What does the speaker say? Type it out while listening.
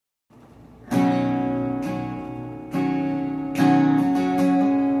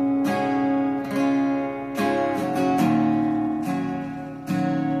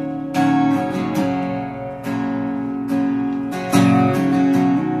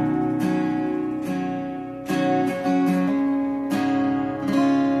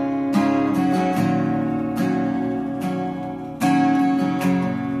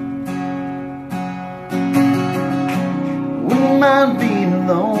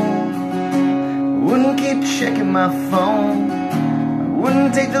keep checking my phone. I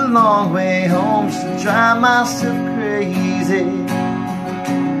wouldn't take the long way home just to drive myself crazy.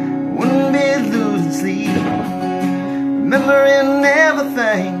 Wouldn't be losing sleep, remembering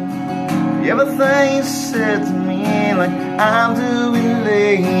everything you said to me, like I'm doing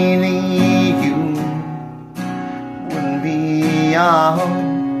lately. You wouldn't be all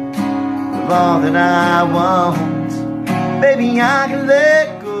that I want. Baby, I can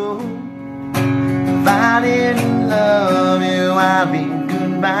let go. If I didn't love you, I'd be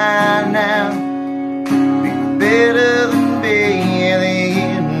goodbye now. Be better than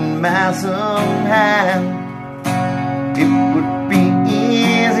being by somehow. It would be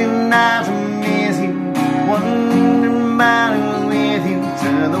easy not to miss you, wondering about who's with you,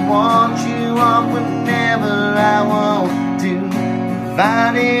 till I want you off whenever I want to. If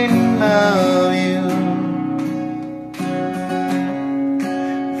I didn't love you,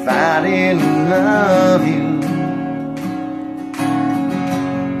 if I didn't love you,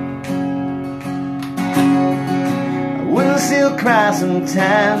 I wouldn't still cry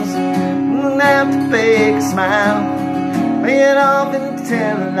sometimes, wouldn't have to fake a smile, lay it off and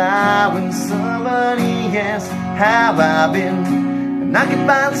tell a lie when somebody asks how I've been, and I can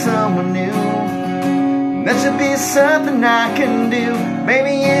find someone new. That should be something I can do.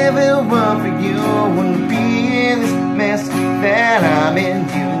 Maybe if it weren't for you, I wouldn't be in this mess that I'm in.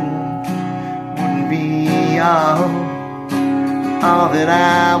 You wouldn't be all that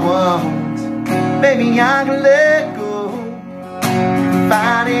I want. Baby, I can let go. If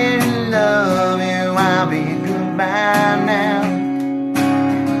I didn't love you, I'll be goodbye now.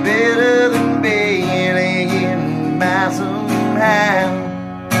 Better than being by somehow.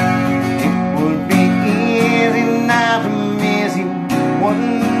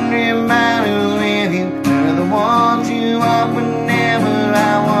 Wondering about who's with you, till I want you off whenever I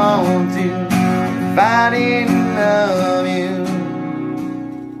want to. If I didn't love you,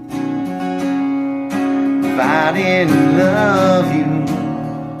 if I didn't love you.